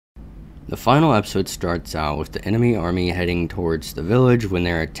The final episode starts out with the enemy army heading towards the village when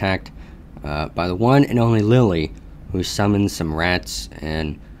they're attacked by the one and only Lily, who summons some rats.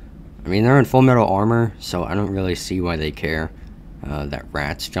 And I mean, they're in full metal armor, so I don't really see why they care that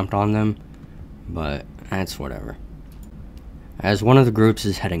rats jumped on them, but that's whatever. As one of the groups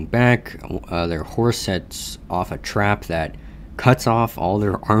is heading back, their horse sets off a trap that cuts off all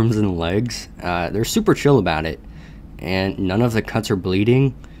their arms and legs. They're super chill about it, and none of the cuts are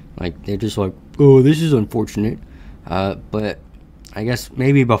bleeding. Like, they're just like, oh, this is unfortunate. But I guess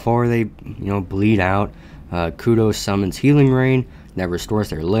maybe before they, bleed out, Kudo summons Healing Rain that restores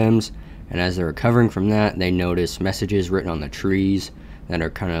their limbs. And as they're recovering from that, they notice messages written on the trees that are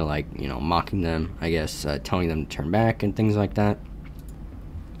kind of like, mocking them, I guess, telling them to turn back and things like that.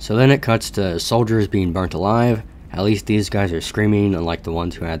 So then it cuts to soldiers being burnt alive. At least these guys are screaming, unlike the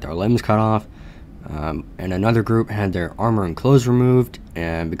ones who had their limbs cut off. And another group had their armor and clothes removed,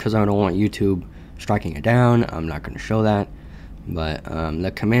 and because I don't want YouTube striking it down, I'm not going to show that. But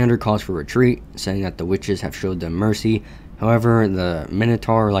the commander calls for retreat, saying that the witches have showed them mercy. However, the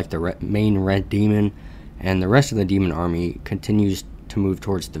Minotaur, like the main red demon, and the rest of the demon army continues to move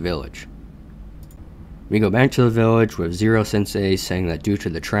towards the village. We go back to the village with Zero Sensei saying that due to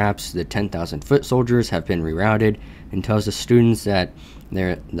the traps, the 10,000 foot soldiers have been rerouted, and tells the students that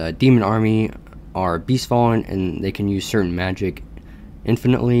the demon army are beastfallen and they can use certain magic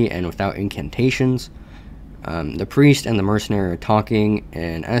infinitely and without incantations. The priest and the mercenary are talking,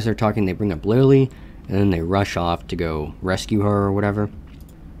 and as they're talking they bring up Lily, and then they rush off to go rescue her or whatever.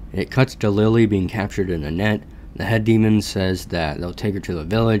 It cuts to Lily being captured in a net. The head demon says that they'll take her to the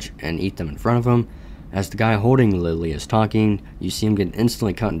village and eat them in front of him. As the guy holding Lily is talking, you see him get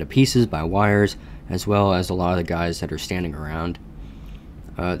instantly cut into pieces by wires, as well as a lot of the guys that are standing around.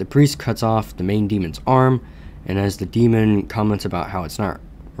 The priest cuts off the main demon's arm, and as the demon comments about how it's not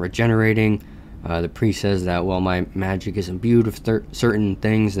regenerating, the priest says that, well, my magic is imbued with certain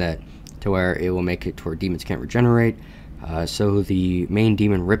things that to where it will make it to where demons can't regenerate. So the main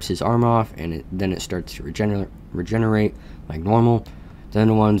demon rips his arm off, and then it starts to regenerate like normal. Then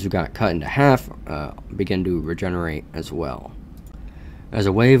the ones who got cut into half begin to regenerate as well. As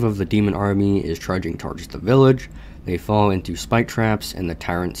a wave of the demon army is charging towards the village, they fall into spike traps, and the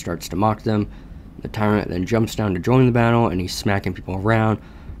tyrant starts to mock them. The tyrant then jumps down to join the battle, and he's smacking people around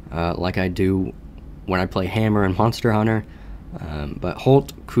like I do when I play Hammer and Monster Hunter. But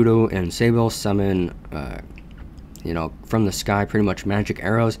Holt, Kudo, and Sable summon, from the sky, pretty much magic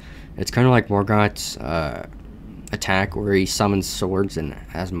arrows. It's kind of like Morgoth's attack, where he summons swords and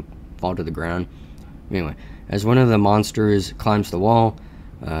has them fall to the ground. Anyway, as one of the monsters climbs the wall,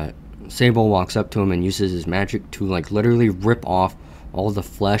 Sable walks up to him and uses his magic to literally rip off all the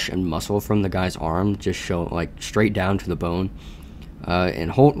flesh and muscle from the guy's arm, just show straight down to the bone.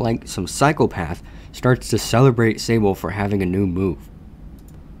 And Holt, like some psychopath, starts to celebrate Sable for having a new move.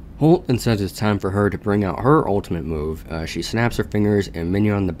 Holt then says it's time for her to bring out her ultimate move. She snaps her fingers, and many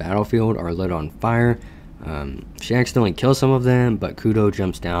on the battlefield are lit on fire. She accidentally kills some of them, but Kudo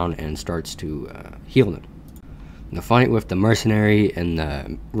jumps down and starts to heal them. The fight with the mercenary and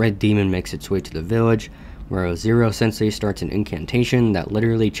the red demon makes its way to the village, where Zero Sensei starts an incantation that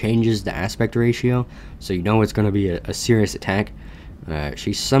literally changes the aspect ratio, so you know it's going to be a serious attack.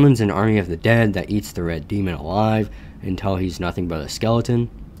 She summons an army of the dead that eats the red demon alive until he's nothing but a skeleton.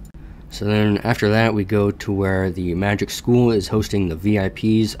 So then after that we go to where the magic school is hosting the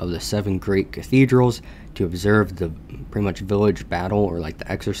VIPs of the 7 great cathedrals to observe the pretty much village battle, or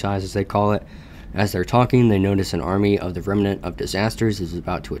the exercise as they call it. As they're talking, they notice an army of the remnant of disasters is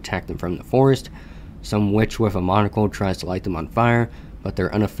about to attack them from the forest. Some witch with a monocle tries to light them on fire, but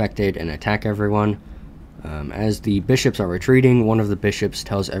they're unaffected and attack everyone. As the bishops are retreating, one of the bishops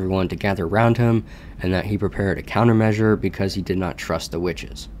tells everyone to gather around him and that he prepared a countermeasure because he did not trust the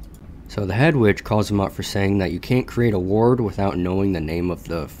witches. So the head witch calls him up for saying that you can't create a ward without knowing the name of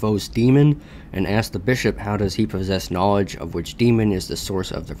the foe's demon, and asks the bishop how does he possess knowledge of which demon is the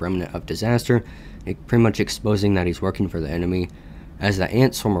source of the remnant of disaster, pretty much exposing that he's working for the enemy. As the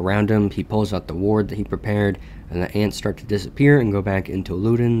ants swarm around him, he pulls out the ward that he prepared, and the ants start to disappear and go back into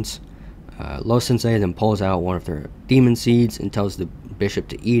Ludens. Lo Sensei then pulls out one of their demon seeds and tells the bishop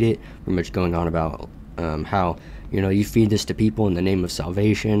to eat it, pretty much going on about how you feed this to people in the name of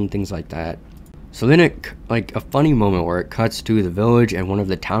salvation, things like that. So then a funny moment where it cuts to the village, and one of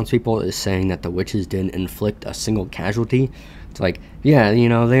the townspeople is saying that the witches didn't inflict a single casualty. It's yeah,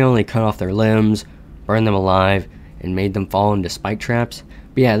 they only cut off their limbs, burned them alive, and made them fall into spike traps.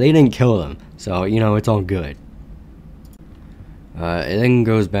 But yeah, they didn't kill them, so it's all good. It then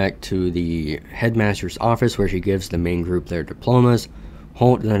goes back to the headmaster's office, where she gives the main group their diplomas.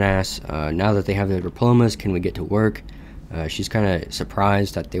 Holt then asks, now that they have their diplomas, can we get to work? She's kind of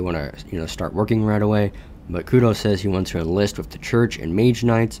surprised that they want to, start working right away. But Kudo says he wants to enlist with the church and mage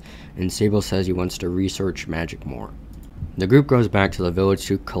knights, and Sable says he wants to research magic more. The group goes back to the village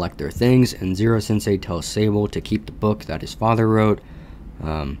to collect their things, and Zero Sensei tells Sable to keep the book that his father wrote.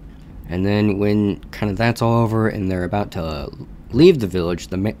 And then when kind of that's all over and they're about to leave the village,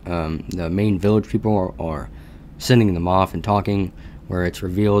 the main village people are sending them off and talking, where it's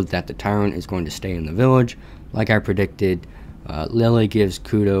revealed that the tyrant is going to stay in the village. Like I predicted, Lily gives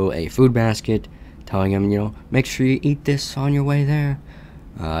Kudo a food basket, telling him, make sure you eat this on your way there.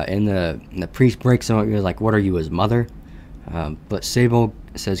 And the priest breaks him up. You're like, what are you, his mother? But Sable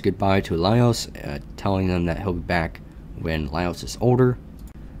says goodbye to Laios, telling them that he'll be back when Laios is older.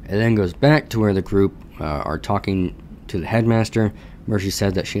 It then goes back to where the group are talking to the headmaster, where she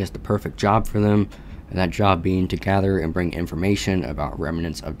said that she has the perfect job for them, and that job being to gather and bring information about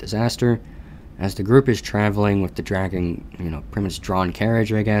remnants of disaster. As the group is traveling with the dragon, pretty much drawn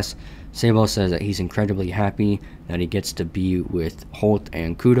carriage, I guess, Sable says that he's incredibly happy that he gets to be with Holt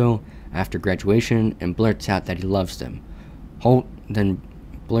and Kudo after graduation, and blurts out that he loves them. Holt then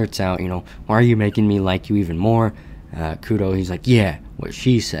blurts out, why are you making me like you even more? Kudo, he's like, yeah, what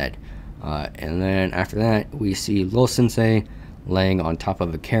she said. And then after that, we see Lil Sensei laying on top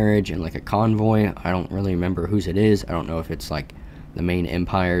of a carriage in like a convoy. I don't really remember whose it is. I don't know if it's like the main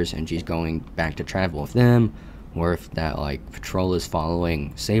empires and she's going back to travel with them, or if that like patrol is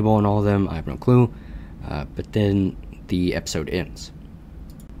following Sable and all of them. I have no clue. But then the episode ends.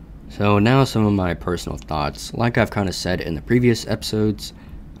 So now some of my personal thoughts. Like I've kind of said in the previous episodes,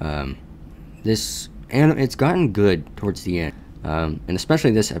 it's gotten good towards the end, and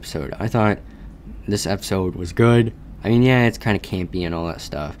especially this episode. I thought this episode was good. I mean, yeah, it's kind of campy and all that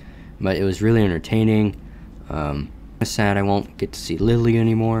stuff, but it was really entertaining. I'm sad I won't get to see Lily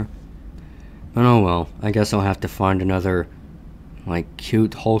anymore, but oh well. I guess I'll have to find another like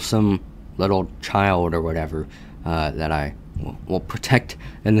cute, wholesome little child or whatever that I will protect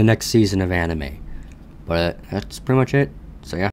in the next season of anime. But that's pretty much it. So yeah.